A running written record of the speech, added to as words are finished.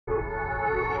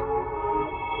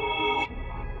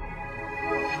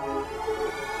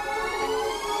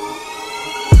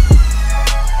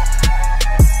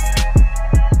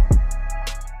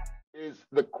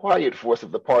quiet force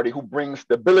of the party who brings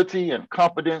stability and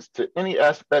confidence to any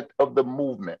aspect of the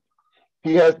movement.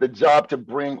 He has the job to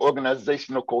bring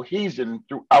organizational cohesion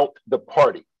throughout the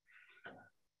party.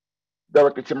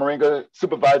 Director Chimurenga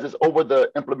supervises over the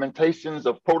implementations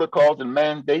of protocols and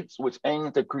mandates which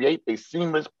aim to create a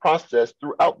seamless process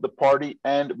throughout the party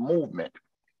and movement.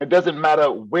 It doesn't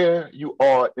matter where you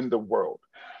are in the world.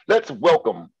 Let's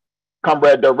welcome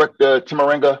Comrade Director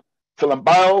Chimurenga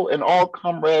Selembao and all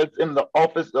comrades in the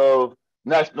Office of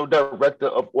National Director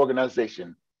of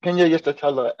Organization, Kenya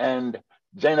Yestatela and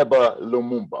Jainaba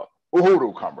Lumumba.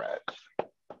 Uhuru, comrades.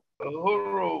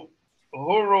 Uhuru,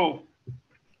 Uhuru.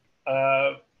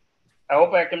 I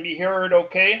hope I can be heard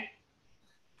okay.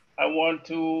 I want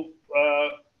to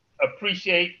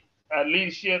appreciate our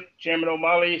leadership, Chairman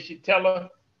Omali Yeshitela,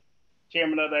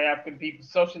 Chairman of the African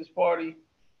People's Socialist Party.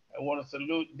 I want to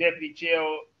salute Deputy Chair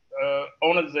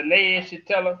Ona Zane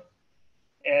Yeshitela.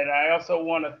 And I also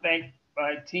want to thank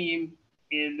my team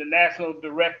in the National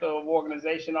Director of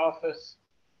Organization Office,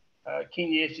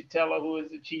 Kenya Yeshitela, who is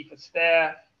the Chief of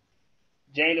Staff,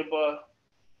 Jainaba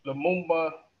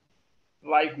Lumumba,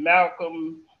 Life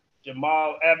Malcolm,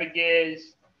 Jamal Abigail,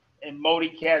 and Modi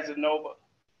Casanova.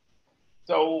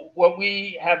 So what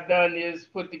we have done is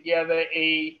put together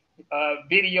a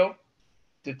video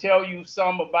to tell you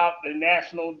some about the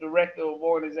National Director of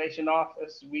Organization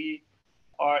Office. We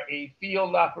are a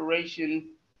field operation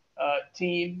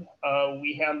team.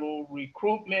 We handle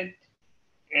recruitment,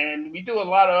 and we do a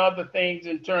lot of other things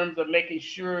in terms of making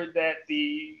sure that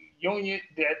the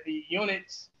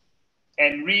units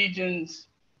and regions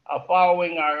are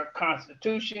following our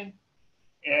Constitution,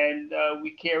 and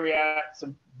we carry out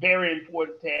some very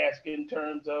important tasks in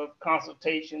terms of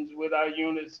consultations with our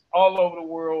units all over the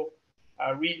world,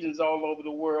 our regions all over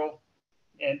the world,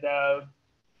 and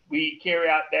we carry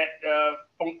out that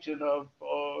function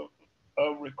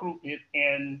of recruitment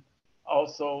and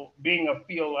also being a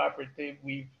field operative.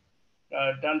 We've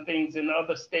done things in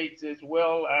other states as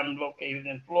well. I'm located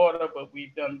in Florida, but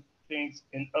we've done things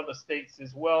in other states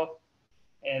as well.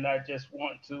 And I just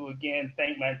want to, again,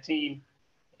 thank my team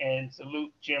and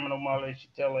salute Chairman Omali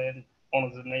Yeshitela and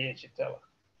Onozane Yeshitela.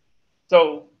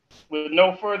 So with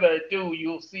no further ado,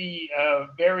 you'll see a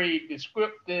very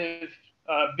descriptive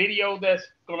video that's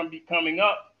going to be coming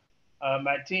up.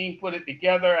 My team put it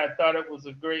together. I thought it was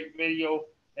a great video,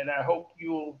 and I hope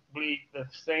you'll believe the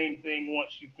same thing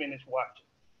once you finish watching.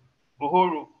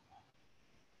 Uhuru.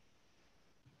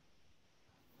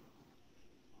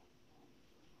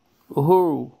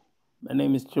 Uhuru. My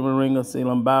name is Chimurenga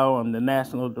Selembao. I'm the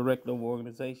National Director of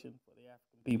Organization for the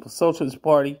African People's Socialist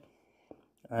Party.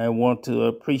 I want to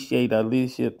appreciate our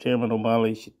leadership, Chairman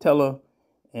Omali Yeshitela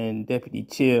and Deputy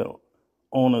Chair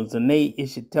Ona Zane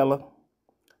Yeshitela.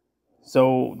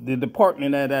 So the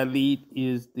department that I lead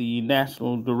is the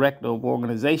National Director of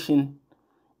Organization.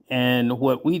 And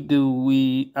what we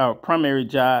do, our primary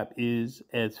job is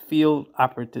as field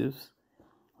operatives.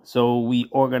 So we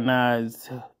organize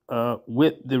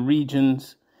with the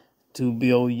regions to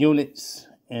build units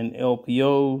and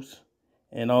LPOs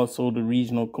and also the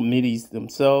regional committees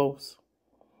themselves.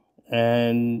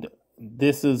 And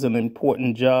this is an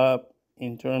important job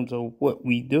in terms of what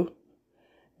we do.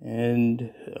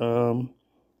 And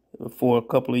for a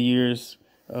couple of years,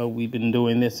 we've been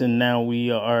doing this, and now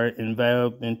we are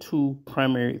involved in two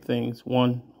primary things.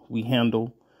 One, we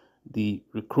handle the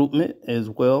recruitment as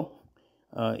well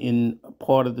in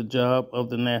part of the job of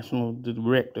the National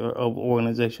Director of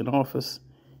Organization Office,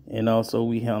 and also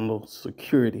we handle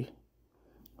security.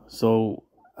 So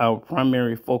our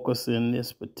primary focus in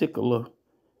this particular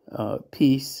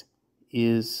piece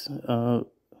is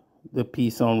the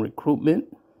piece on recruitment.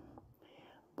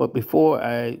 But before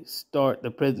I start the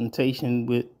presentation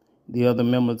with the other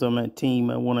members of my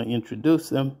team, I want to introduce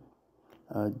them.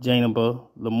 Jainaba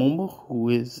Lumumba, who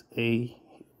is a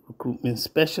recruitment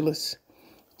specialist.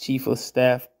 Chief of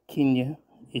Staff Kenya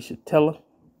Yeshitela.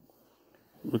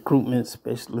 Recruitment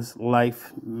Specialist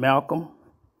Life Malcolm.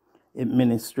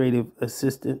 Administrative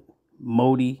Assistant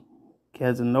Modi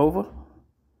Casanova.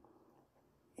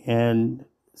 And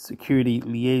Security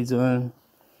Liaison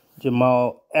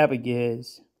Jamal Abigail.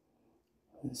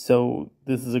 So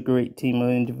this is a great team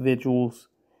of individuals,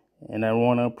 and I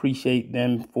want to appreciate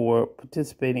them for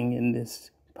participating in this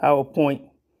PowerPoint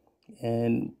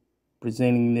and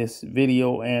presenting this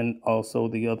video and also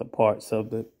the other parts of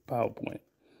the PowerPoint.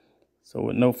 So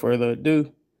with no further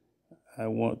ado, I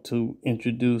want to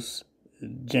introduce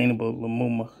Jainaba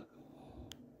Lumumba.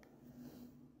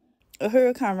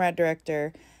 Uhuru, Comrade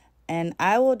Director, and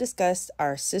I will discuss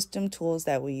our system tools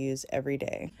that we use every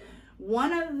day.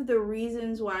 One of the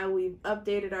reasons why we've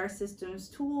updated our systems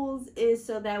tools is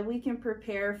so that we can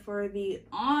prepare for the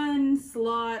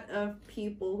onslaught of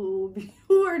people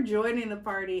who are joining the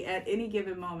party at any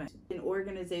given moment. An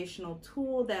organizational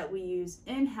tool that we use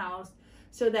in-house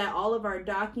so that all of our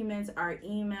documents, our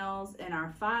emails, and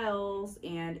our files,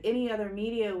 and any other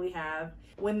media we have,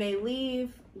 when they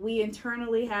leave, we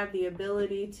internally have the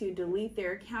ability to delete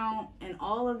their account, and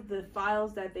all of the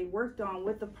files that they worked on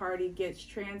with the party gets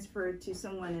transferred to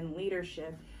someone in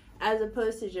leadership, as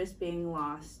opposed to just being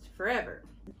lost forever.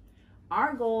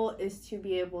 Our goal is to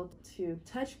be able to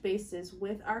touch bases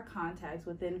with our contacts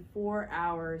within 4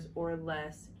 hours or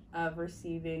less of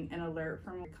receiving an alert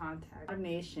from a contact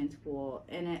automation tool,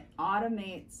 and it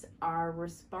automates our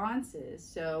responses.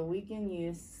 So we can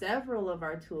use several of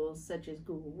our tools such as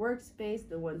Google Workspace,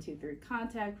 the 123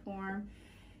 contact form,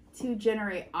 to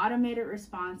generate automated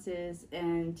responses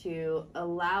and to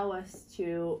allow us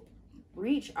to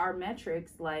reach our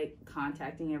metrics like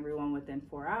contacting everyone within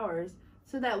 4 hours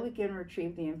so that we can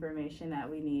retrieve the information that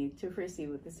we need to proceed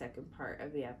with the second part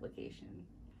of the application.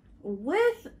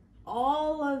 With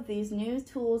all of these new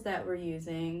tools that we're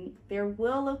using, there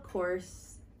will of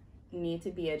course need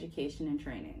to be education and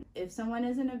training. If someone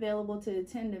isn't available to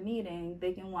attend a meeting,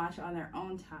 they can watch on their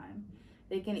own time.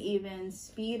 They can even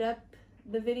speed up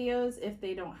the videos if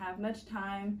they don't have much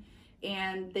time,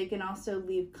 and they can also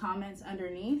leave comments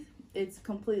underneath. It's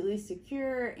completely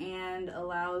secure and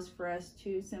allows for us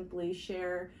to simply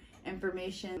share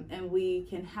information, and we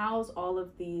can house all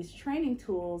of these training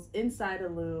tools inside a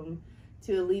Loom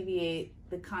to alleviate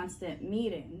the constant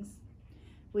meetings.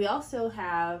 We also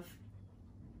have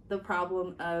the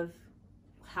problem of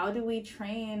how do we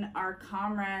train our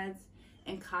comrades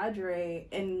and cadre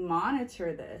and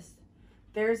monitor this?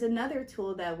 There's another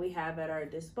tool that we have at our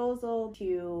disposal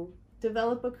to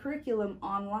develop a curriculum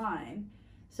online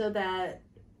so that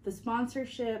the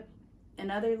sponsorship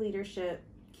and other leadership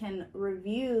can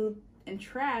review and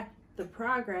track the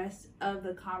progress of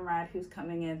the comrade who's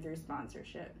coming in through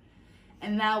sponsorship.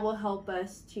 And that will help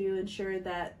us to ensure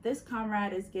that this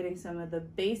comrade is getting some of the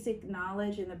basic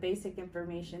knowledge and the basic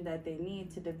information that they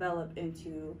need to develop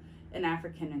into an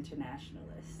African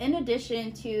internationalist. In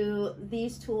addition to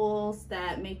these tools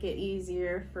that make it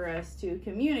easier for us to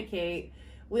communicate,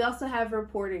 we also have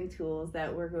reporting tools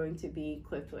that we're going to be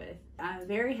equipped with. I'm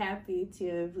very happy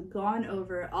to have gone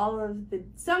over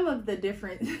some of the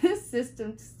different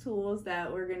systems tools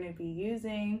that we're going to be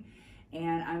using.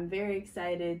 And I'm very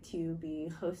excited to be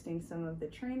hosting some of the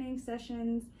training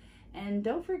sessions. And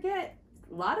don't forget,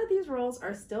 a lot of these roles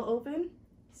are still open.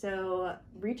 So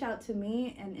reach out to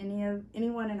me and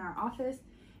anyone in our office,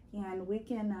 and we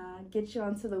can get you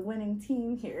onto the winning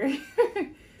team here.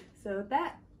 So with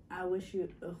that, I wish you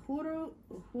uhuru,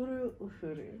 uhuru,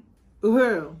 uhuru.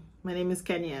 Uhuru. My name is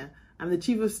Kenya. I'm the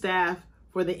Chief of Staff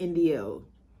for the NDO.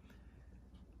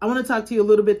 I want to talk to you a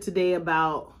little bit today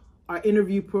about our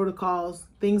interview protocols,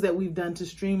 things that we've done to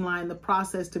streamline the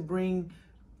process to bring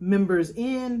members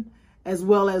in, as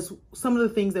well as some of the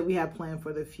things that we have planned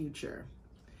for the future.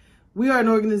 We are an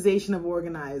organization of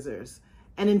organizers,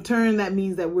 and in turn, that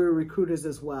means that we're recruiters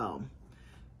as well.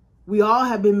 We all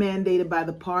have been mandated by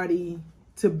the party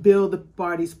to build the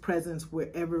party's presence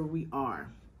wherever we are.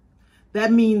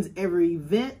 That means every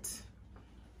event,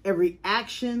 every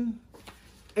action,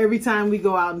 every time we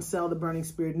go out and sell the Burning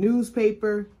Spear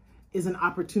newspaper is an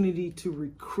opportunity to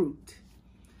recruit,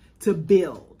 to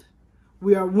build.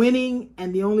 We are winning,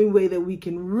 and the only way that we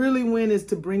can really win is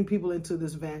to bring people into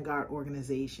this Vanguard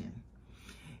organization.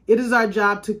 It is our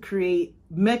job to create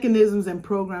mechanisms and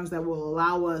programs that will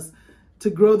allow us to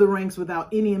grow the ranks without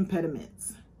any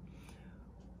impediments.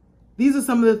 These are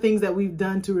some of the things that we've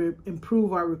done to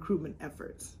improve our recruitment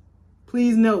efforts.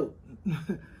 Please note,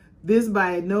 this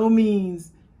by no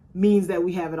means that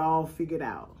we have it all figured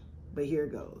out, but here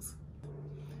it goes.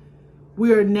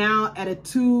 We are now at a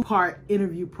 2-part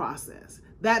interview process.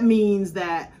 That means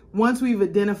that once we've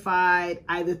identified,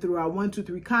 either through our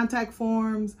 123 contact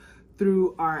forms,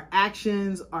 through our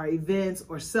actions, our events,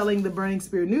 or selling the Burning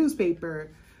Spear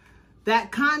newspaper,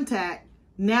 that contact,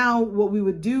 now what we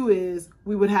would do is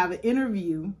we would have an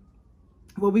interview,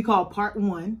 what we call part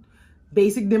 1,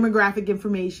 basic demographic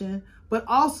information, but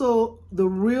also the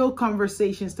real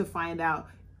conversations to find out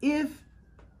if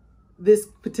this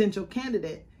potential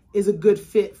candidate is a good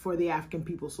fit for the African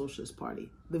People's Socialist Party,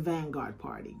 the Vanguard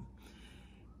Party.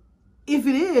 If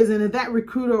it is, and if that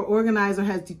recruiter or organizer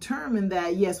has determined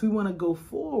that, yes, we want to go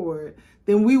forward,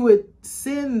 then we would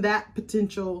send that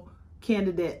potential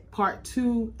candidate part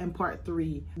 2 and part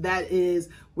 3. That is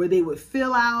where they would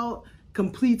fill out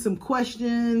complete some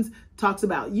questions, talks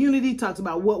about unity, talks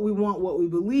about what we want, what we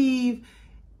believe.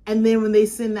 And then when they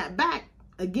send that back,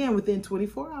 again, within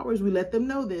 24 hours, we let them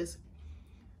know this.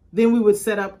 Then we would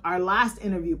set up our last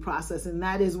interview process, and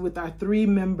that is with our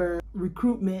 3-member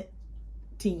recruitment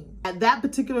team. At that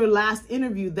particular last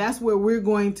interview, that's where we're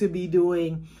going to be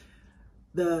doing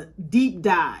the deep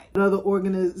dive. Other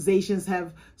organizations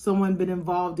have someone been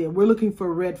involved in. We're looking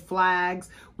for red flags.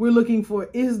 We're looking for,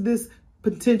 is this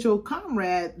potential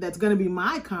comrade that's going to be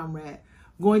my comrade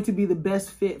going to be the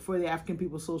best fit for the African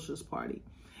People's Socialist Party?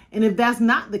 And if that's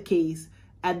not the case,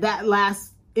 at that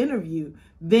last interview,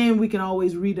 then we can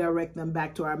always redirect them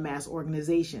back to our mass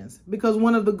organizations. Because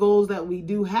one of the goals that we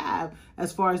do have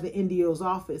as far as the NDO's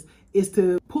office is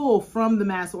to pull from the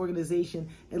mass organization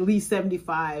at least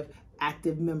 75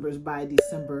 active members by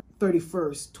December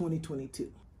 31st,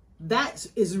 2022. That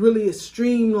is really a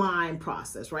streamlined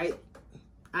process, right?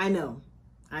 I know.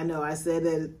 I said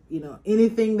that,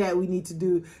 anything that we need to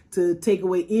do to take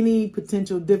away any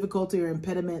potential difficulty or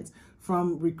impediments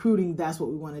from recruiting, that's what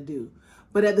we want to do.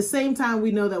 But at the same time,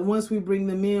 we know that once we bring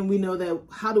them in, we know that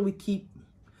how do we keep.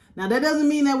 Now, that doesn't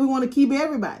mean that we want to keep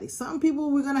everybody. Some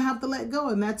people we're going to have to let go,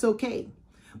 and that's okay.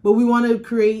 But we want to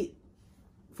create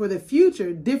for the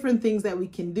future different things that we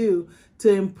can do to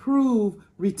improve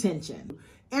retention.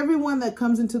 Everyone that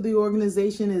comes into the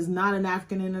organization is not an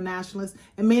African internationalist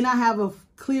and may not have a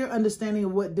clear understanding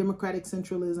of what democratic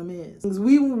centralism is.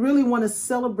 We really want to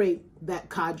celebrate that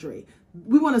cadre.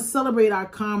 We want to celebrate our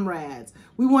comrades.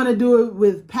 We want to do it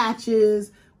with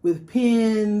patches, with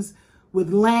pins,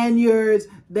 with lanyards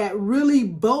that really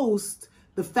boast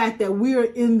the fact that we are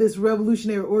in this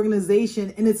revolutionary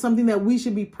organization, and it's something that we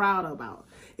should be proud about.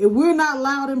 If we're not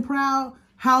loud and proud,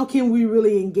 how can we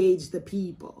really engage the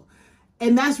people?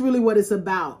 And that's really what it's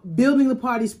about, building the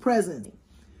party's presence.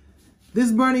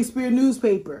 This Burning Spear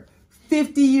newspaper,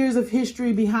 50 years of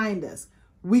history behind us.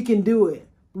 We can do it.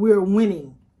 We're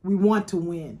winning. We want to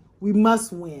win. We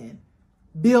must win.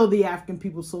 Build the African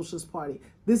People's Socialist Party.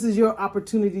 This is your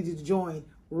opportunity to join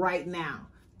right now,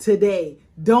 today.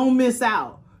 Don't miss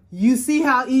out. You see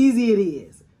how easy it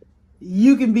is.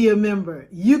 You can be a member.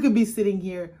 You could be sitting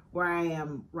here where I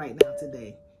am right now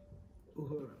today.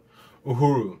 Uhuru.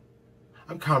 Uhuru.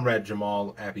 I'm Comrade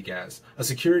Jamal Abigas, a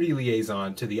security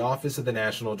liaison to the Office of the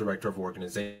National Director of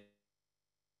Organization.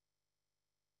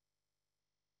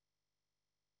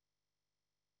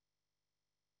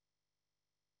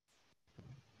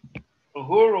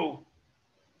 Uhuru.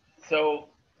 So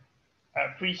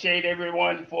I appreciate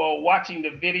everyone for watching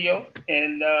the video,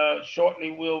 and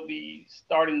shortly we'll be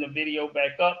starting the video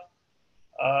back up.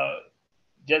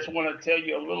 Just want to tell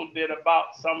you a little bit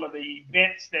about some of the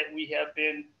events that we have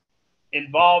been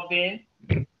involved in.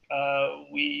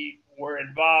 We were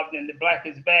involved in the Black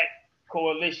is Back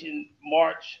Coalition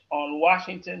March on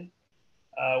Washington,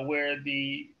 where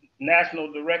the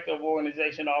National Director of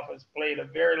Organization Office played a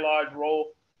very large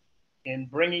role in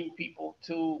bringing people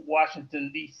to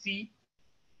Washington, D.C.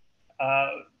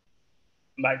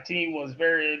 My team was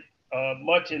very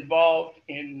much involved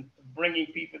in bringing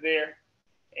people there,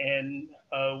 and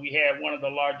we had one of the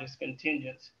largest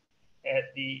contingents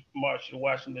at the March to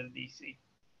Washington, D.C.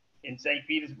 In St.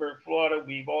 Petersburg, Florida,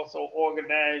 we've also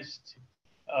organized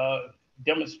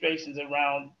demonstrations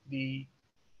around the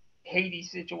Haiti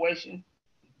situation,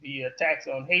 the attacks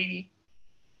on Haiti.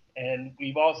 And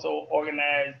we've also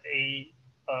organized a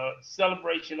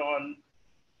celebration on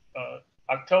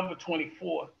October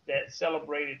 24th that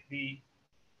celebrated the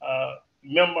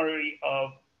memory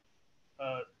of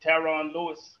Tyron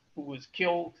Lewis, who was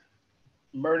killed,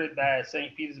 murdered by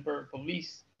St. Petersburg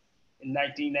police in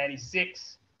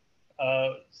 1996,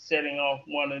 setting off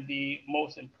one of the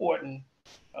most important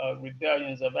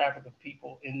rebellions of African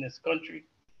people in this country.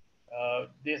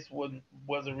 This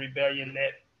was a rebellion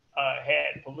that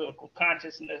had political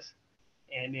consciousness,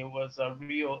 and it was a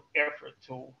real effort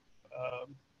to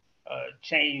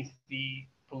change the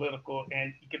political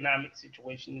and economic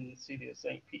situation in the city of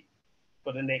St. Pete.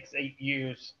 For the next 8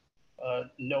 years,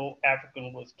 no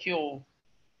African was killed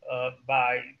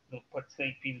by the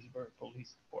St. Petersburg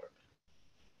Police Department.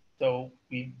 So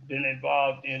we've been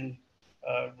involved in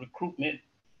recruitment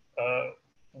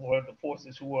for the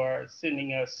forces who are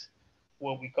sending us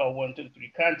what we call 1, 2,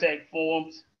 3 contact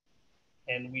forms.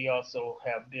 And we also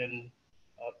have been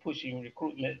pushing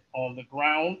recruitment on the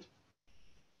ground.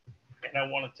 And I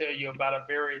want to tell you about a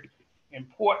very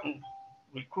important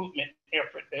recruitment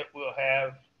effort that we'll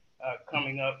have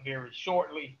coming up very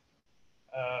shortly.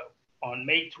 On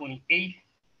May 28th,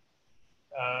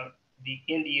 the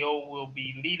NDO will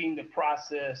be leading the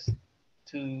process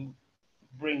to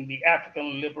bring the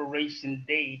African Liberation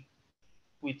Day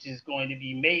which is going to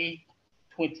be May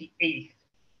 28th,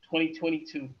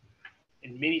 2022.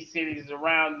 In many cities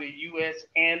around the U.S.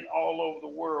 and all over the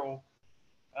world,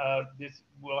 this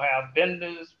will have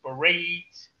vendors,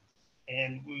 parades,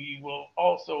 and we will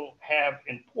also have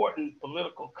important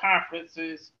political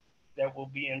conferences that will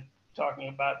be talking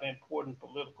about the important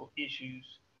political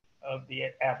issues of the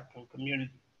African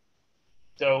community.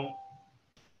 So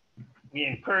we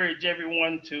encourage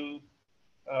everyone to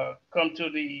come to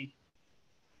the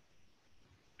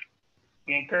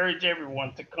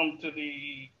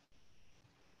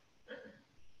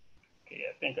okay,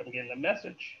 I think I'm getting a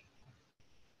message.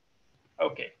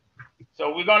 Okay,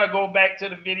 so we're gonna go back to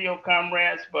the video,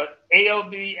 comrades, but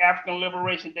ALD, African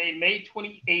Liberation Day, May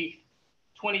 28th,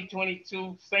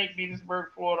 2022, St.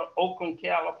 Petersburg, Florida, Oakland,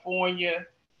 California,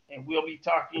 and we'll be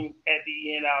talking at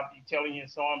the end. I'll be telling you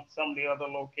some of the other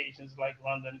locations like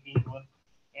London, England,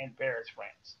 and Paris,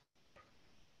 France.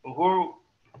 Uhuru.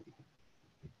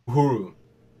 Uhuru.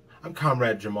 I'm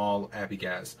Comrade Jamal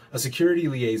Abigaz, a security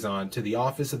liaison to the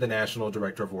Office of the National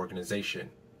Director of Organization.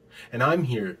 And I'm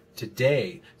here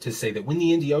today to say that when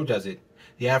the NDO does it,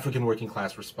 the African working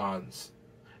class responds.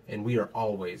 And we are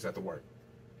always at the work.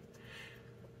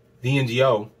 The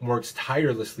NDO works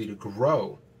tirelessly to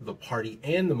grow the party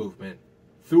and the movement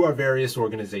through our various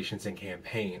organizations and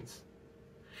campaigns.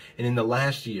 And in the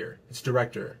last year, its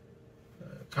director,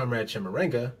 Comrade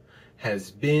Chimurenga,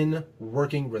 has been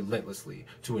working relentlessly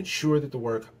to ensure that the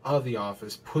work of the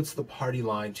office puts the party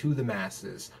line to the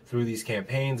masses through these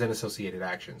campaigns and associated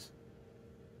actions.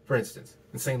 For instance,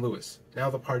 in St. Louis, now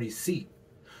the party's seat,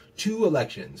 2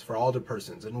 elections for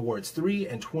alderpersons in wards 3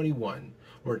 and 21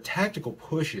 were tactical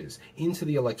pushes into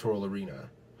the electoral arena,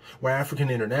 where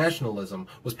African internationalism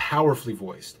was powerfully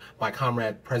voiced by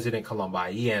Comrade President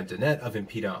Colombai and Danette of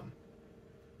Impidum.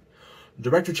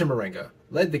 Director Chimurenga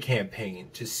led the campaign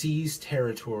to seize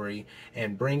territory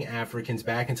and bring Africans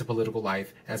back into political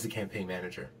life as the campaign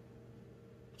manager.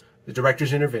 The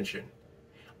director's intervention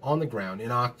on the ground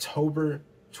in October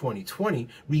 2020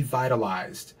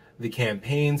 revitalized the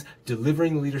campaigns,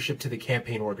 delivering leadership to the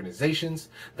campaign organizations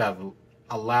that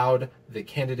allowed the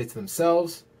candidates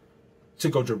themselves to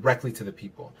go directly to the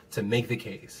people to make the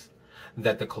case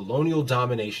that the colonial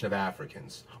domination of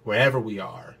Africans, wherever we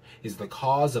are, is the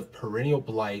cause of perennial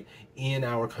blight in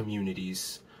our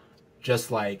communities, just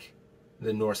like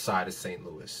the north side of St.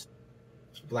 Louis.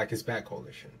 Black is Back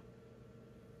Coalition.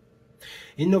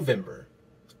 In November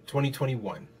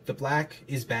 2021, the Black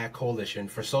is Back Coalition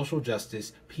for Social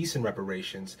Justice, Peace and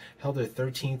Reparations held their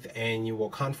 13th annual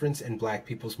conference and Black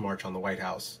People's March on the White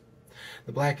House.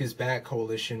 The Black is Back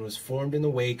Coalition was formed in the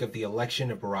wake of the election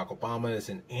of Barack Obama as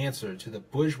an answer to the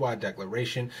bourgeois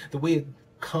declaration that we had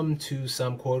come to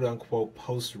some quote-unquote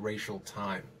post-racial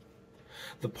time.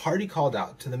 The party called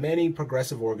out to the many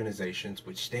progressive organizations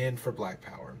which stand for Black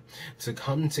power to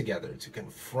come together to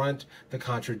confront the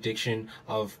contradiction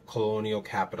of colonial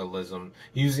capitalism,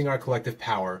 using our collective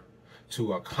power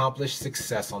to accomplish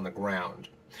success on the ground.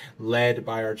 Led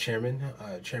by our chairman,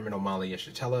 Chairman Omali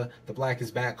Yeshitela, the Black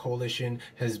is Back Coalition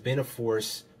has been a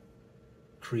force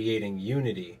creating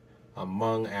unity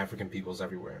among African peoples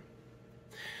everywhere.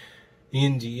 The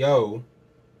NDO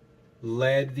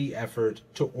led the effort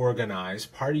to organize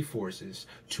party forces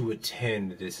to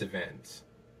attend this event.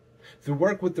 Through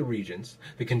work with the regions,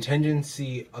 the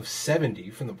contingency of 70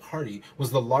 from the party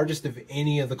was the largest of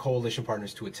any of the coalition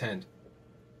partners to attend.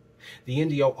 The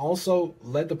NDO also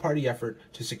led the party effort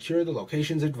to secure the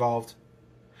locations involved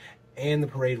and the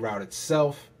parade route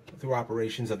itself through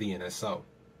operations of the NSO.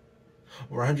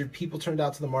 Over 100 people turned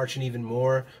out to the march and even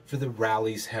more for the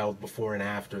rallies held before and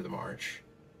after the march.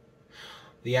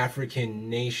 The African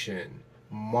nation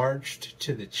marched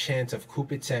to the chant of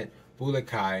Kupitet,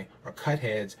 Bulakai, or cut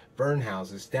heads, burn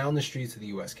houses, down the streets of the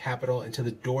U.S. Capitol and to the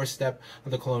doorstep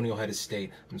of the colonial head of state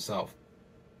himself.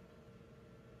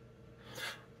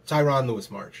 Tyron Lewis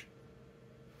March.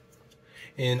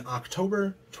 In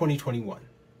October 2021,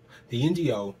 the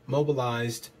NDO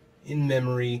mobilized in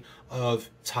memory of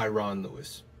Tyron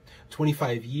Lewis,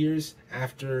 25 years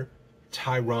after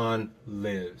Tyron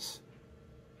lives.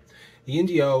 The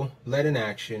NDO led an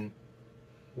action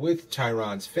with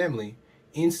Tyron's family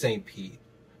in St. Pete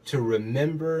to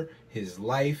remember his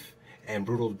life and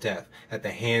brutal death at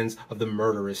the hands of the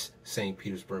murderous St.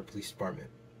 Petersburg Police Department.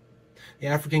 The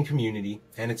African community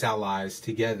and its allies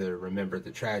together remembered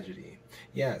the tragedy.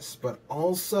 Yes, but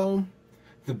also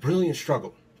the brilliant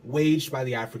struggle waged by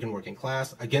the African working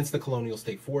class against the colonial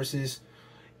state forces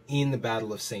in the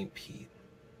Battle of St. Pete.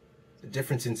 The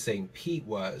difference in St. Pete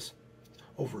was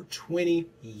over 20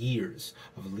 years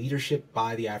of leadership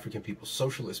by the African People's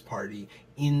Socialist Party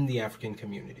in the African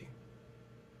community.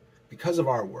 Because of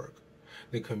our work,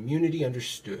 the community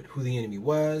understood who the enemy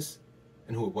was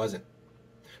and who it wasn't,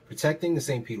 protecting the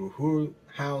St. Peter Uhuru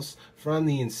House from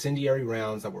the incendiary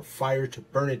rounds that were fired to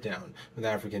burn it down with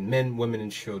African men, women,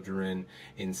 and children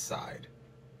inside.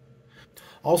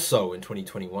 Also in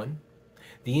 2021,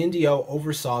 the NDO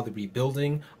oversaw the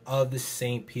rebuilding of the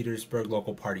St. Petersburg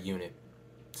local party unit.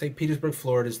 St. Petersburg,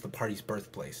 Florida is the party's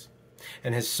birthplace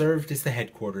and has served as the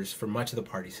headquarters for much of the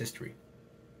party's history.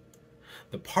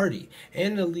 The party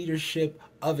and the leadership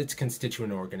of its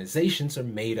constituent organizations are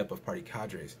made up of party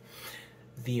cadres.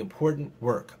 The important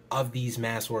work of these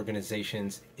mass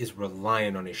organizations is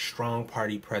reliant on a strong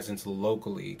party presence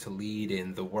locally to lead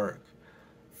in the work.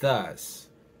 Thus,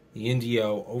 the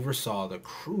NDO oversaw the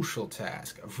crucial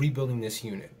task of rebuilding this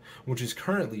unit, which is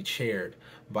currently chaired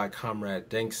by Comrade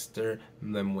Dexter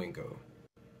Lemwengo.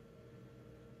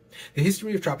 The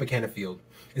history of Tropicana Field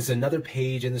is another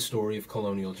page in the story of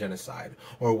colonial genocide,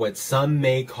 or what some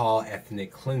may call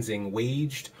ethnic cleansing,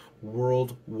 waged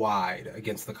worldwide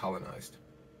against the colonized.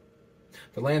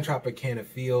 The land Tropicana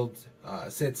Field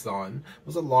sits on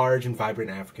was a large and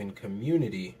vibrant African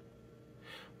community.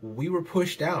 We were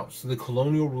pushed out so the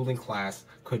colonial ruling class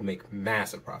could make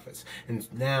massive profits. And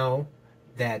now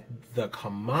that the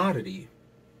commodity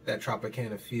that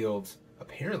Tropicana Fields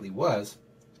apparently was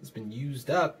has been used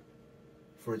up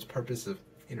for its purpose of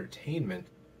entertainment,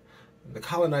 the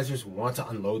colonizers want to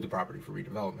unload the property for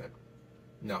redevelopment.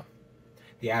 No.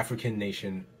 The African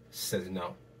nation says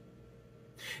no.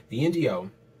 The NDO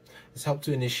has helped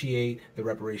to initiate the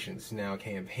Reparations Now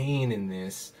campaign in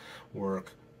this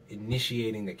work,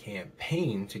 initiating the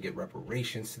campaign to get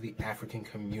reparations to the African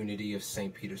community of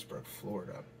St. Petersburg,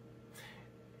 Florida.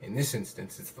 In this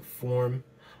instance, it's the form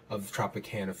of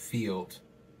Tropicana Field.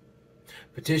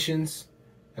 Petitions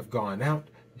have gone out,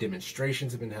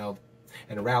 demonstrations have been held,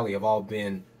 and a rally have all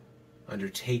been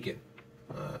undertaken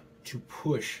to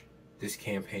push this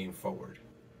campaign forward.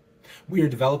 We are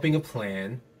developing a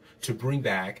plan to bring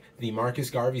back the Marcus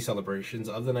Garvey celebrations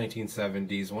of the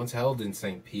 1970s, once held in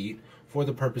St. Pete, for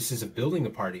the purposes of building the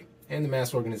party and the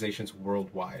mass organizations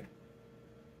worldwide.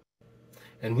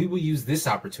 And we will use this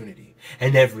opportunity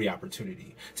and every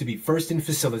opportunity to be first in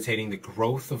facilitating the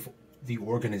growth of the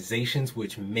organizations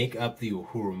which make up the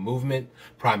Uhuru movement,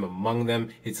 prime among them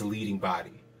its leading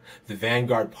body, the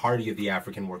vanguard party of the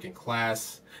African working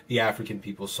class, the African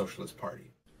People's Socialist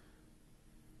Party.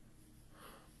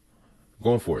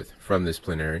 Going forth from this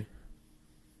plenary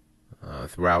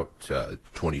throughout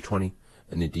 2020,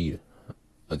 and indeed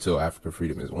until African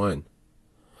freedom is won,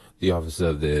 the Office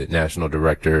of the National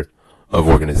Director of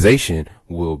Organization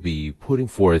will be putting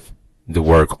forth the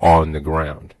work on the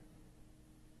ground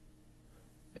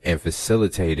and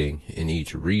facilitating in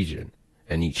each region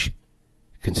and each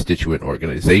constituent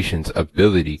organization's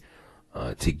ability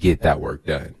to get that work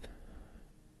done.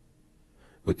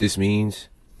 What this means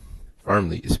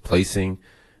firmly is placing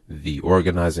the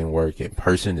organizing work in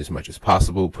person as much as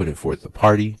possible, putting forth the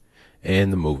party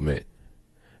and the movement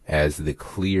as the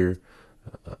clear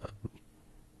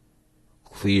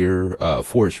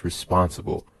force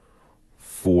responsible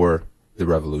for the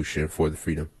revolution, for the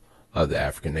freedom of the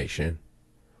African nation,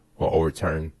 or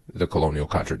overturn the colonial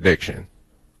contradiction.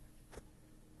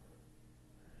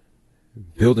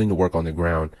 Building the work on the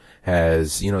ground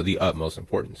has, the utmost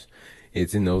importance.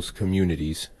 It's in those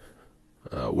communities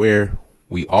where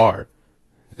we are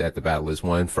that the battle is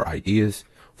won for ideas,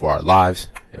 for our lives,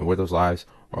 and where those lives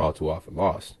are all too often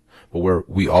lost, but where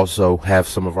we also have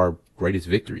some of our greatest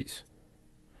victories.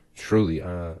 Truly,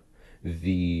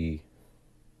 the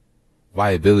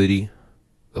viability,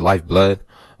 the lifeblood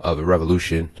of a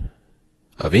revolution,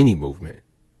 of any movement,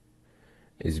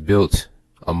 is built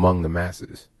among the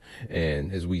masses.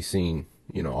 And as we've seen,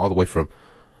 all the way from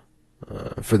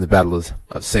the Battle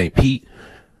of St. Pete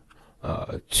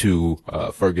to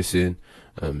Ferguson,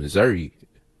 Missouri,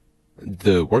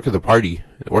 the work of the party,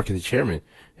 the work of the chairman,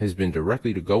 has been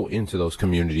directly to go into those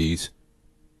communities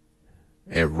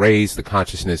and raise the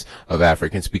consciousness of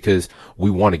Africans, because we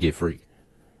want to get free.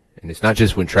 And it's not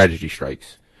just when tragedy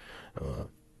strikes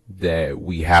that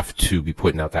we have to be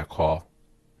putting out that call.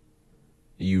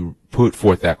 You put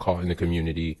forth that call in the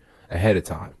community ahead of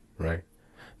time, right?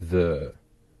 The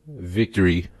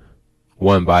victory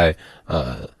won by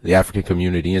the African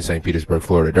community in St. Petersburg,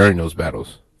 Florida during those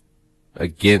battles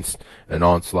against an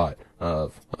onslaught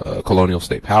of colonial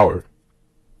state power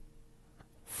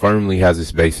firmly has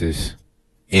its basis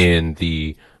in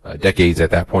the decades at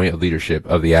that point of leadership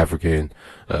of the African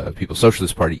People's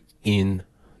Socialist Party in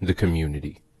the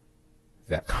community.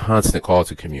 that constant call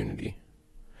to community,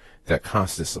 that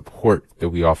constant support that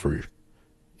we offer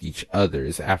each other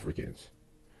as Africans,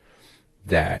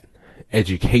 that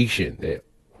education that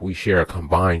we share a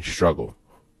combined struggle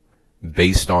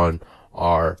based on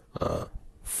our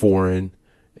foreign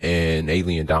and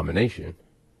alien domination,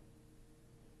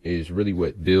 is really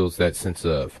what builds that sense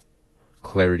of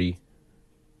clarity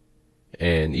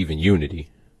and even unity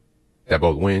that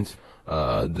both wins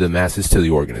the masses to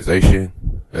the organization,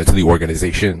 to the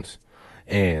organizations,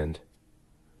 and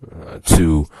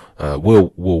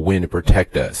will win and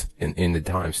protect us in the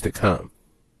times to come.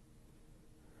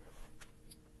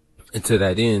 And to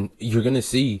that end, you're going to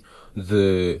see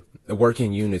the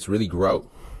working units really grow,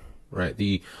 right?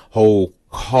 The whole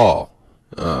call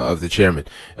of the chairman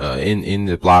in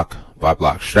the block by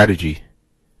block strategy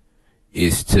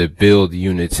is to build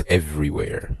units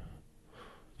everywhere,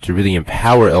 to really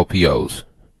empower LPOs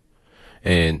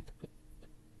and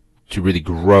to really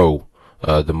grow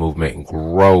the movement and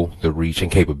grow the reach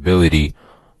and capability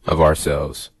of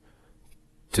ourselves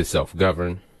to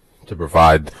self-govern, to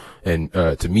provide and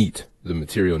to meet the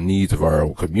material needs of our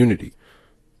own community,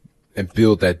 and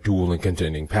build that dual and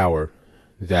contending power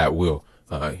that will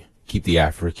keep the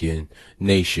African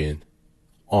nation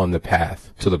on the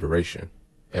path to liberation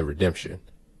and redemption.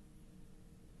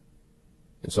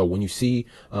 And so when you see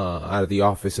out of the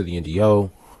office of the NDO,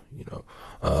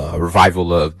 a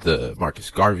revival of the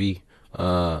Marcus Garvey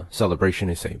celebration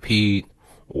in St. Pete,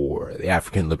 or the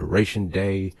African Liberation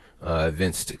Day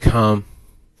events to come,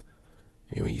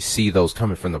 when you see those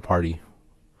coming from the party,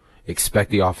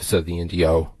 expect the office of the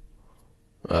NDO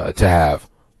to have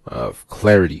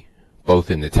clarity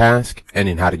both in the task and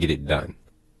in how to get it done.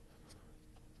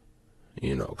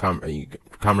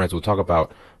 Comrades will talk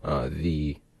about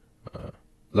the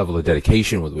level of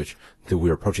dedication with which that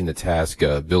we're approaching the task,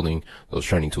 building those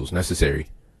training tools necessary.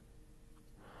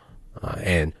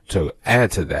 And to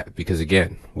add to that, because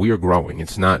again, we are growing.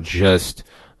 It's not just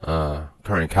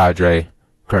current cadre,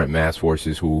 current mass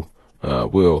forces who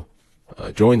will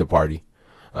join the party,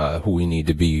 who we need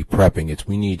to be prepping. It's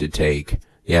we need to take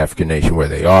the African nation where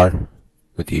they are,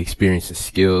 with the experience and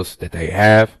skills that they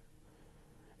have,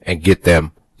 and get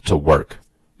them to work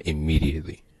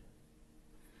immediately.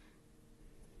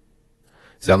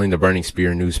 Selling the Burning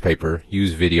Spear newspaper,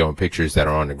 use video and pictures that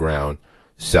are on the ground,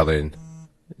 selling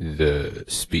the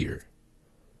spear.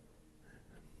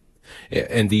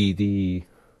 And the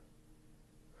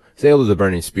sale of the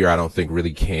Burning Spear, I don't think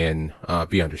really can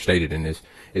be understated in this.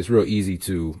 It's real easy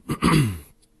to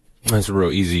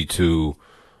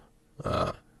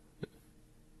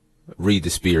read the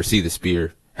spear, see the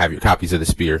spear, have your copies of the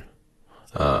spear,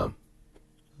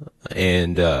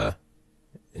 and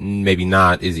maybe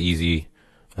not as easy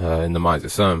in the minds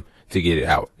of some to get it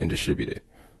out and distribute it.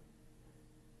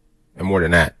 And more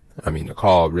than that, I mean, the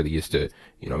call really is to,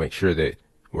 make sure that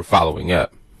we're following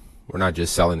up. We're not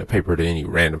just selling the paper to any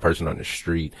random person on the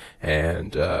street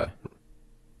and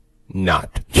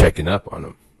not checking up on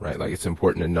them, right? Like, it's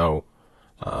important to know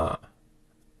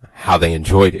how they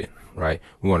enjoyed it, right?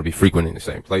 We want to be frequent in the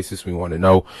same places. We want to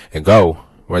know and go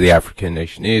where the African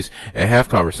nation is and have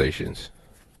conversations,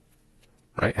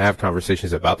 right? Have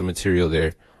conversations about the material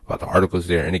there, about the articles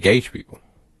there, and engage people,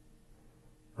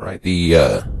 right?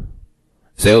 The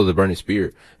sale of the Burning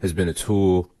Spear has been a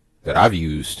tool that I've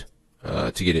used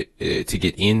to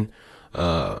get in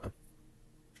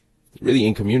really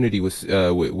in community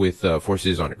with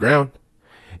forces on the ground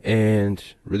and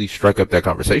really strike up that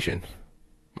conversation.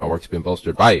 My work's been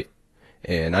bolstered by it,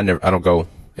 and I don't go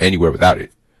anywhere without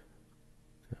it.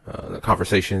 The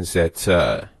conversations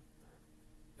that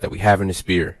we have in the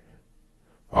Spear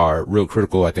are real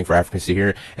critical, I think, for Africans to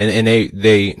hear, and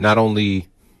they not only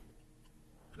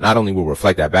will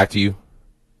reflect that back to you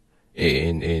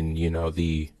in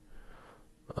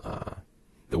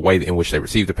the way in which they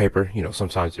receive the paper.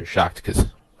 Sometimes they're shocked because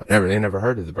they never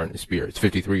heard of the Burning Spear. It's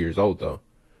 53 years old though.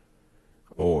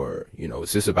 Or,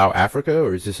 is this about Africa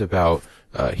or is this about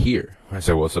here? I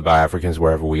said, well, it's about Africans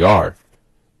wherever we are.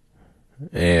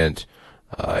 And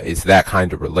it's that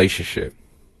kind of relationship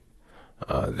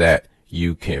that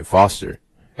you can foster,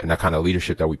 and that kind of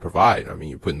leadership that we provide. I mean,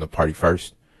 you're putting the party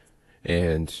first,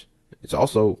 and it's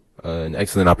also an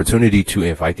excellent opportunity to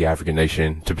invite the African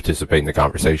nation to participate in the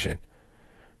conversation.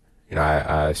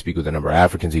 I speak with a number of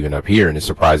Africans even up here, and it's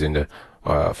surprising to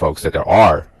folks that there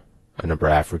are a number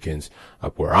of Africans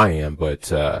up where I am,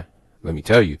 but let me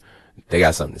tell you, they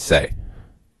got something to say.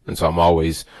 And so I'm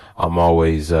always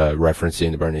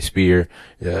referencing the Burning Spear,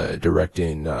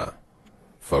 directing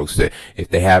folks that if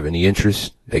they have any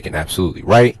interest, they can absolutely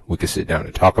write. We can sit down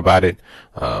and talk about it,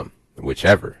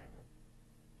 whichever.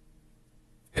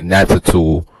 And that's a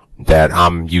tool that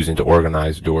I'm using to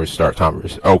organize doors, start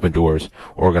open doors,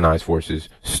 organize forces,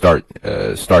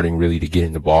 starting really to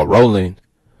getting the ball rolling,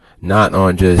 not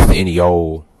on just any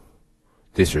old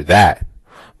this or that,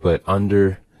 but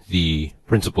under the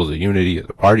principles of unity of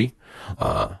the party,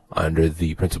 under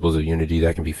the principles of unity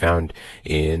that can be found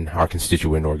in our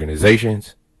constituent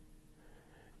organizations.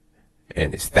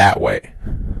 And it's that way.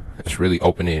 It's really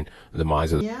opening the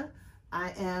minds of. Yeah,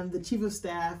 I am the Chief of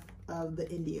Staff of the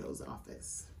NDO's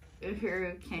office.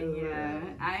 Uhuru, Kenya.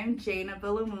 I'm Jana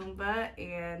Billamumba,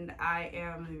 and I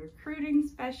am the recruiting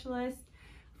specialist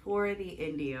for the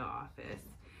NDO office.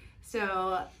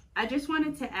 So I just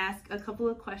wanted to ask a couple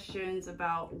of questions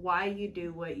about why you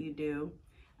do what you do.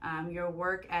 Your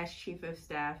work as Chief of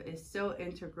Staff is so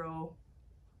integral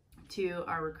to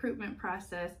our recruitment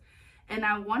process. And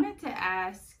I wanted to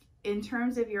ask, in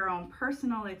terms of your own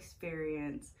personal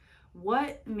experience,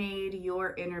 what made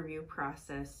your interview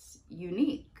process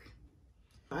unique?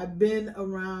 I've been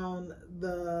around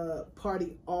the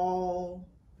party all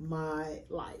my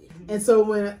life. And so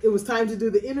when it was time to do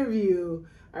the interview,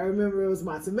 I remember it was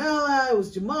Matamela, it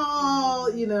was Jamal,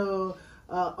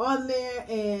 on there.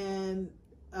 And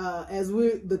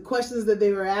the questions that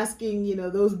they were asking,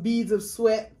 those beads of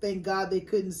sweat, thank God they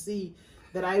couldn't see,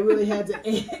 that I really had to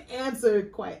answer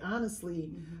quite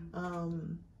honestly.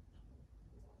 And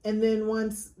then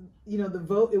once,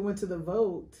 it went to the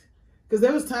vote, because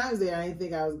there was times there I didn't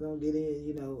think I was going to get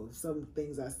in, some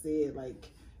things I said, I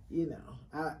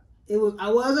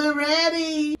wasn't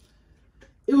ready.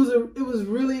 It was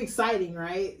really exciting,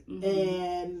 right? Mm-hmm.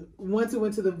 And once it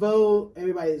went to the vote,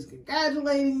 everybody was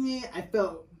congratulating me. I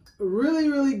felt really,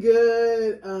 really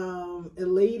good,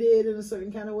 elated in a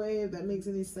certain kind of way, if that makes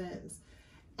any sense.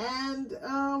 And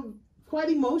quite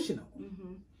emotional.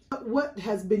 Mm-hmm. What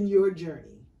has been your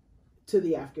journey to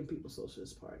the African People's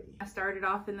Socialist Party? I started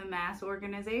off in the mass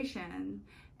organization,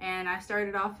 and I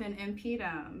started off in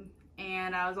MPDM,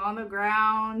 and I was on the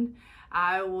ground.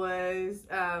 I was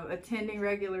attending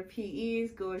regular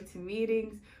PEs, going to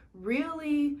meetings,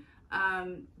 really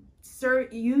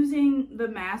using the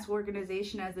mass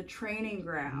organization as a training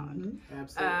ground.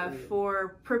 Mm-hmm.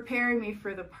 For preparing me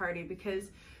for the party,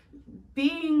 because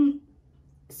being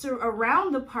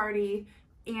around the party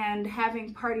and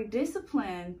having party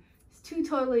discipline is two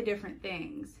totally different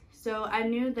things. So I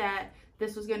knew that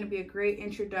this was going to be a great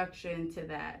introduction to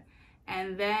that.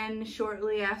 And then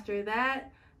shortly after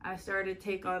that, I started to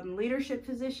take on leadership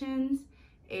positions,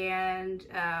 and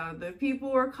the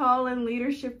people were calling,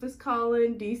 leadership was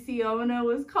calling, DC ONA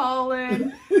was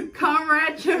calling,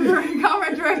 Comrade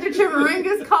Director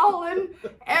Chimurenga's calling,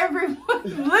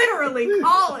 everyone's literally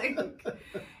calling.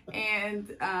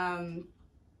 And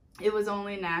it was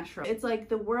only natural. It's like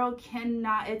the world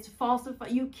it's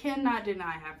falsified. You cannot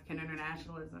deny African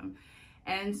internationalism.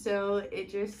 And so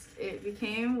it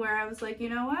became where I was like, you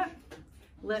know what?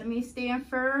 Let me stand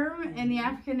firm in the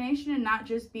African nation and not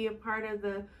just be a part of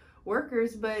the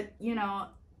workers, but,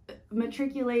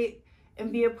 matriculate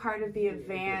and be a part of the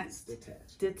advanced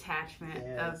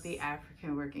detachment of the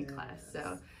African working class.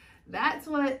 So that's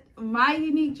what my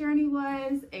unique journey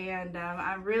was, and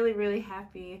I'm really, really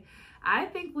happy. I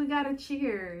think we got a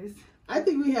cheers. I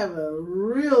think we have a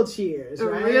real cheers,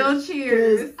 right? A real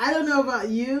cheers. I don't know about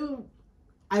you,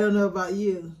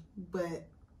 but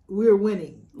we're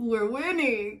winning. We're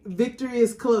winning. Victory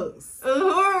is close.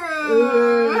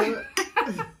 Uhuru.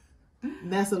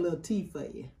 That's a little tea for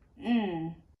you.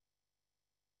 Mm.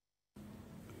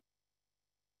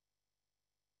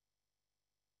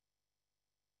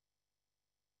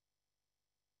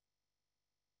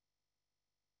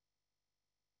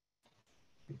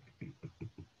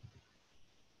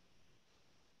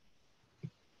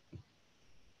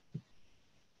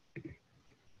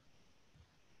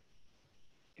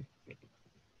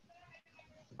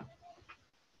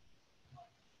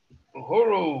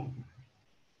 Uhuru,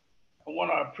 I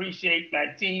want to appreciate my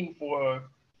team for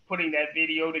putting that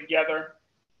video together.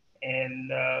 And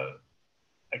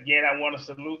again, I want to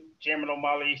salute Chairman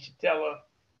Omali Ishitela,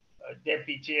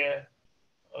 Deputy Chair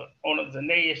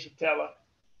Onazane Ishitela.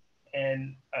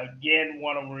 And again,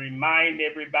 want to remind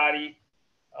everybody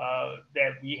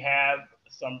that we have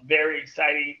some very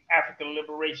exciting African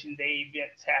Liberation Day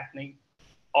events happening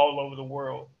all over the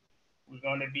world. We're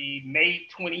going to be May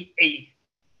 28th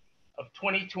of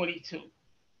 2022.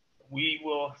 We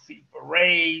will see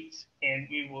parades, and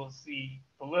we will see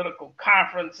political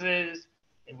conferences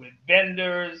and with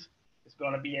vendors. It's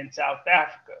going to be in South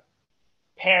Africa,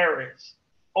 Paris,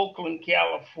 Oakland,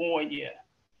 California,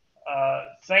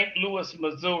 St. Louis,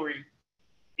 Missouri.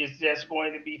 Is just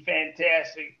going to be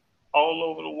fantastic all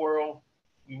over the world.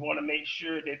 We want to make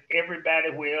sure that everybody,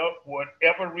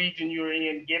 whatever region you're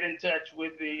in, get in touch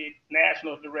with the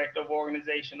National Director of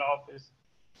Organization Office,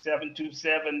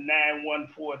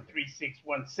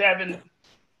 727-914-3617,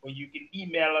 or you can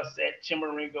email us at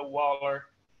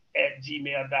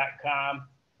chimurengawaller@gmail.com.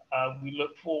 We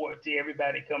look forward to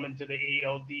everybody coming to the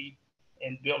ALD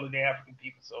and building the African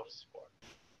People's Social Support.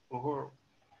 Uhuru.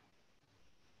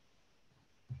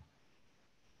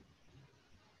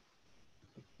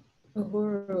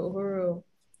 Uhuru, Uhuru.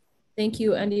 Thank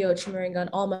you, NDO Chimurenga, and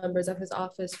all members of his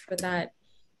office for that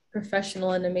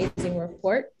professional and amazing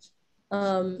report.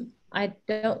 I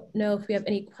don't know if we have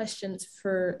any questions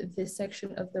for this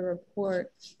section of the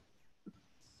report.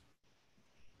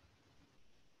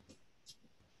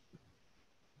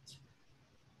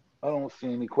 I don't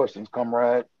see any questions,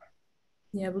 comrade.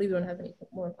 Yeah, I believe we don't have any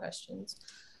more questions.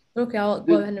 Okay, I'll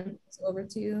go ahead and pass it over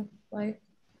to you, Life.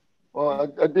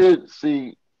 Well, I did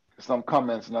see some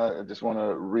comments, and I just want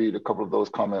to read a couple of those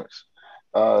comments.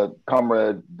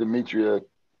 Comrade Demetria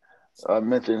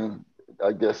mentioned,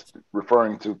 I guess,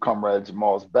 referring to Comrade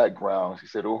Jamal's background. She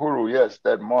said, Uhuru, yes,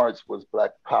 that march was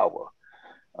Black Power.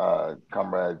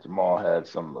 Comrade Jamal had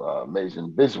some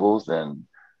amazing visuals, and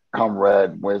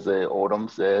Comrade Mweze Odom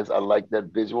says, I like that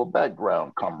visual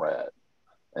background, comrade.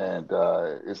 And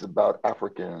it's about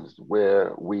Africans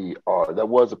where we are. That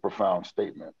was a profound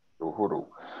statement, Uhuru.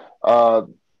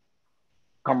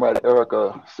 Comrade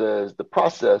Erica says, the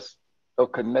process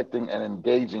of connecting and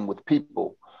engaging with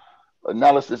people,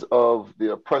 analysis of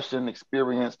the oppression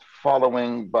experienced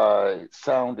following by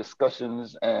sound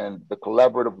discussions and the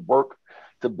collaborative work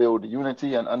to build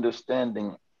unity and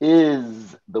understanding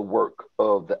is the work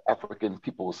of the African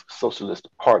People's Socialist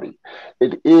Party.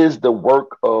 It is the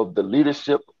work of the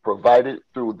leadership provided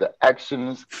through the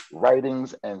actions,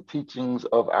 writings, and teachings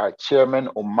of our chairman,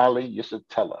 Omali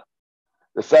Yeshitela.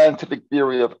 The scientific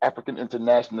theory of African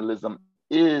internationalism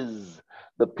is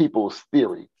the people's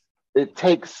theory. It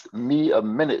takes me a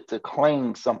minute to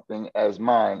claim something as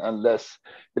mine unless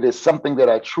it is something that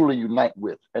I truly unite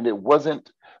with. And it wasn't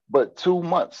but 2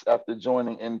 months after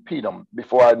joining NPDM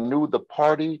before I knew the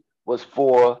party was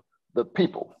for the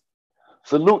people.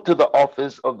 Salute to the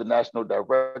Office of the National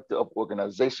Director of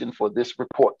Organization for this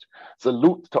report.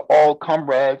 Salute to all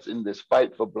comrades in this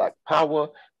fight for Black power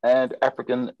and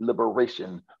African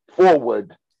liberation.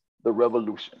 Forward the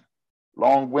revolution.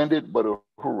 Long-winded, but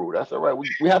Uhuru. That's all right.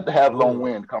 We have to have long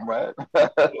wind, comrade.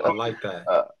 I like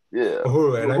that. Yeah.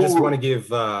 Uhuru, and I just want to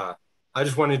give, I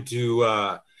just wanted to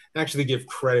actually give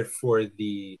credit for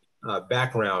the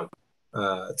background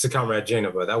to Comrade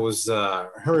Jainaba. That was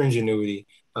her ingenuity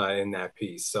in that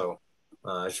piece. So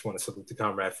I just want to salute the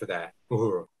comrade for that.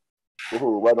 Uhuru.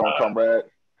 Uhuru, right on, comrade.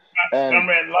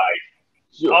 Comrade Life.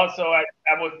 Sure. Also, I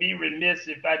would be remiss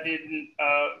if I didn't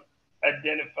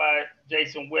identify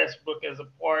Jason Westbrook as a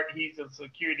part. He's a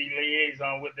security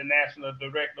liaison with the National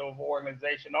Director of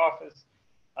Organization Office.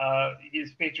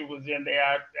 His picture was in there.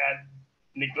 I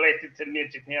neglected to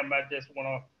mention him. I just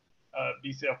want to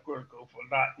be self-critical for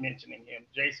not mentioning him.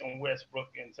 Jason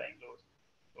Westbrook in St. Louis.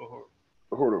 Uhuru.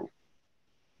 Uhuru.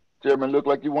 Chairman, looked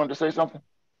like you wanted to say something.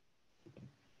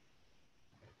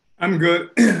 I'm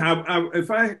good. If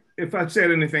I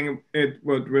said anything, it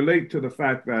would relate to the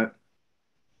fact that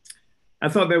I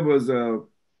thought there was a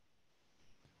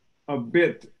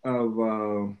bit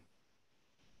of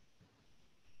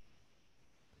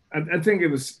I think it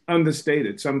was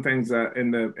understated. Some things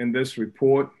in this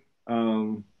report,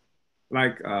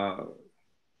 like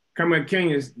Comrade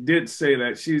Kenya did say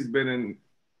that she's been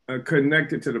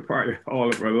connected to the party all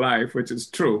of her life, which is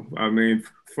true. I mean,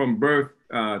 from birth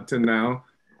to now.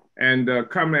 And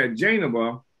Comrade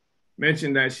Jainaba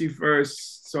mentioned that she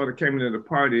first sort of came into the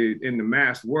party in the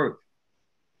mass work,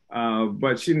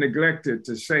 but she neglected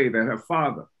to say that her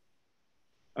father,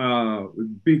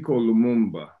 Biko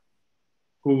Lumumba,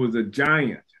 who was a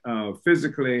giant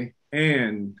physically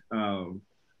and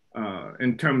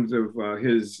in terms of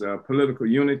his political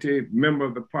unity, member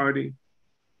of the party.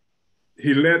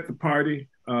 He led the party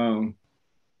in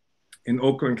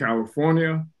Oakland,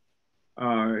 California.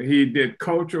 He did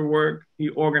culture work. He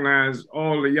organized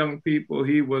all the young people.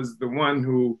 He was the one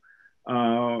who,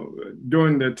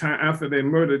 during the time after they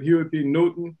murdered Huey P.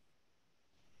 Newton,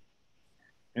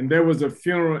 and there was a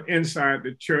funeral inside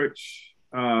the church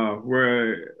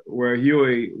where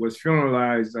Huey was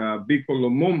funeralized, Biko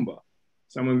Lumumba.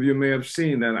 Some of you may have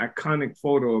seen that iconic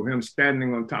photo of him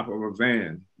standing on top of a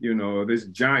van, you know, this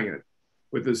giant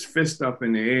with his fist up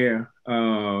in the air.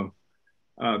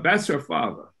 That's her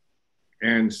father.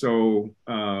 And so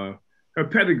her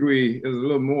pedigree is a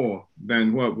little more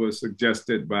than what was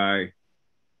suggested by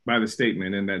by the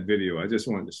statement in that video. I just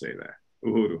wanted to say that.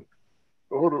 Uhuru.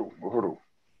 Uhuru, Uhuru.